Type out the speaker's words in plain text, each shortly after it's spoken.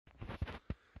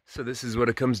So this is what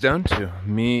it comes down to.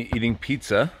 Me eating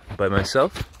pizza by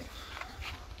myself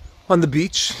on the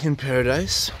beach in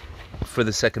paradise for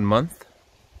the second month.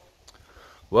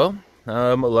 Well,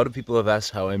 a lot of people have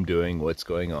asked how I'm doing, what's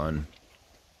going on,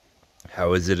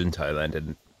 how is it in Thailand,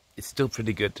 and it's still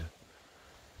pretty good.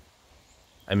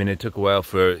 I mean, it took a while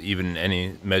for even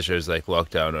any measures like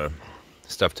lockdown or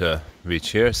stuff to reach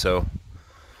here, so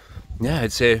yeah,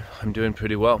 I'd say I'm doing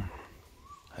pretty well.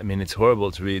 I mean, it's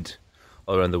horrible to read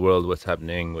all around the world what's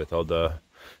happening with all the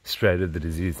spread of the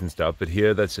disease and stuff, but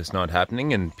here that's just not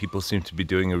happening, and people seem to be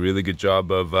doing a really good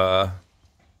job of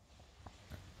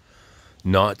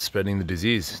not spreading the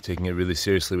disease, taking it really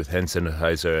seriously with hand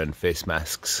sanitizer and face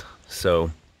masks.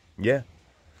 So yeah,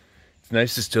 it's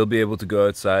nice to still be able to go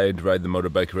outside, ride the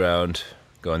motorbike around,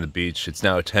 go on the beach. It's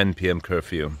now a 10 p.m.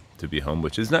 curfew to be home,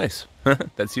 which is nice.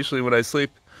 That's usually when I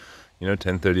sleep. You know,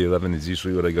 10:30, 11 is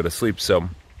usually when I go to sleep, so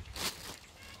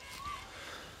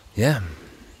yeah.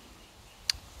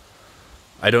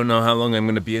 I don't know how long I'm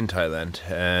going to be in Thailand,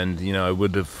 and you know, I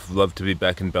would have loved to be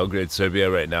back in Belgrade,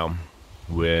 Serbia right now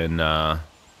when,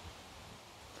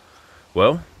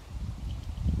 well,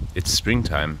 it's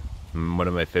springtime, one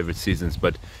of my favorite seasons,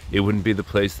 but it wouldn't be the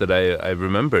place that I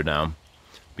remember now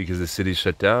because the city's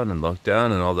shut down and locked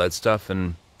down and all that stuff,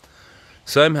 and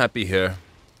so I'm happy here,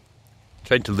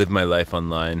 trying to live my life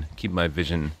online, keep my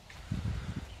vision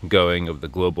going of the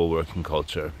global working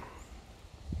culture,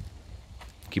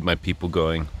 keep my people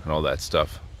going and all that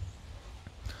stuff.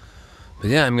 But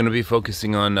yeah, I'm going to be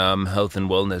focusing on health and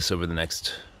wellness over the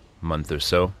next month or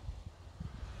so,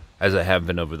 as I have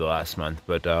been over the last month.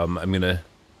 But I'm going to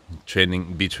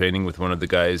be training with one of the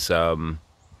guys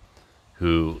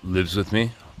who lives with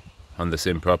me on the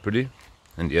same property,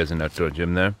 and he has an outdoor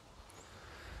gym there.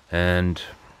 And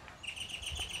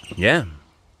yeah,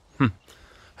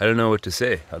 I don't know what to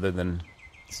say other than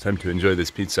it's time to enjoy this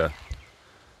pizza.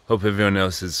 Hope everyone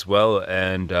else is well,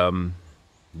 and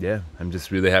yeah, I'm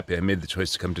just really happy I made the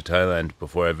choice to come to Thailand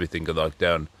before everything got locked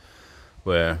down,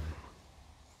 where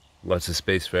lots of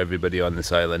space for everybody on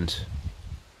this island,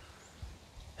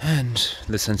 and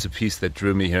the sense of peace that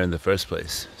drew me here in the first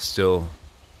place still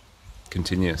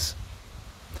continues.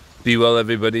 Be well,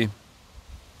 everybody,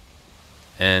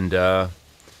 and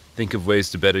think of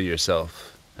ways to better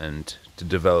yourself and to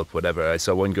develop whatever. I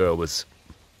saw one girl was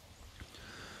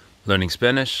learning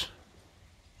Spanish.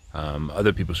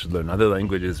 Other people should learn other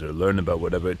languages or learn about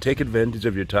whatever. Take advantage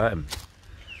of your time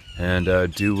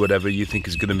and do whatever you think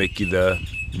is going to make you the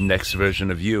next version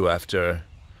of you after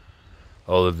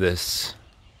all of this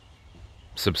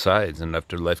subsides and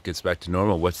after life gets back to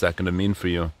normal. What's that going to mean for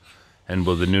you? And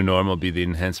will the new normal be the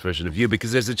enhanced version of you?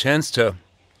 Because there's a chance to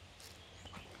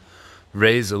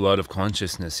raise a lot of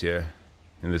consciousness here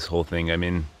in this whole thing. I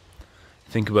mean,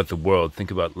 think about the world, think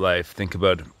about life, think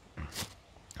about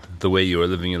the way you were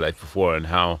living your life before and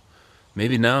how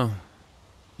maybe now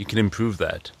you can improve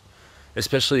that,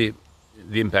 especially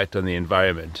the impact on the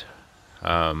environment,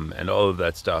 and all of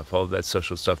that stuff, all of that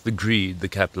social stuff, the greed, the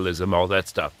capitalism, all that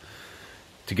stuff.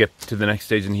 To get to the next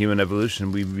stage in human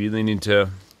evolution, we really need to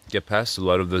get past a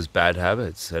lot of those bad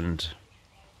habits. And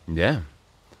yeah,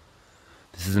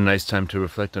 this is a nice time to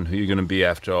reflect on who you're going to be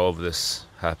after all of this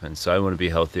happens. So I want to be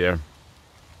healthier,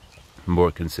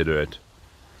 more considerate,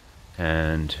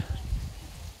 and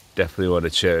definitely want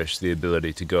to cherish the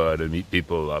ability to go out and meet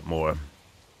people a lot more.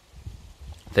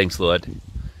 Thanks a lot.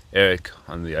 Eric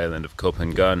on the island of Koh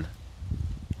Phangan,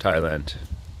 Thailand.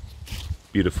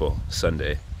 Beautiful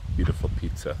Sunday, beautiful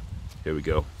pizza. Here we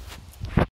go.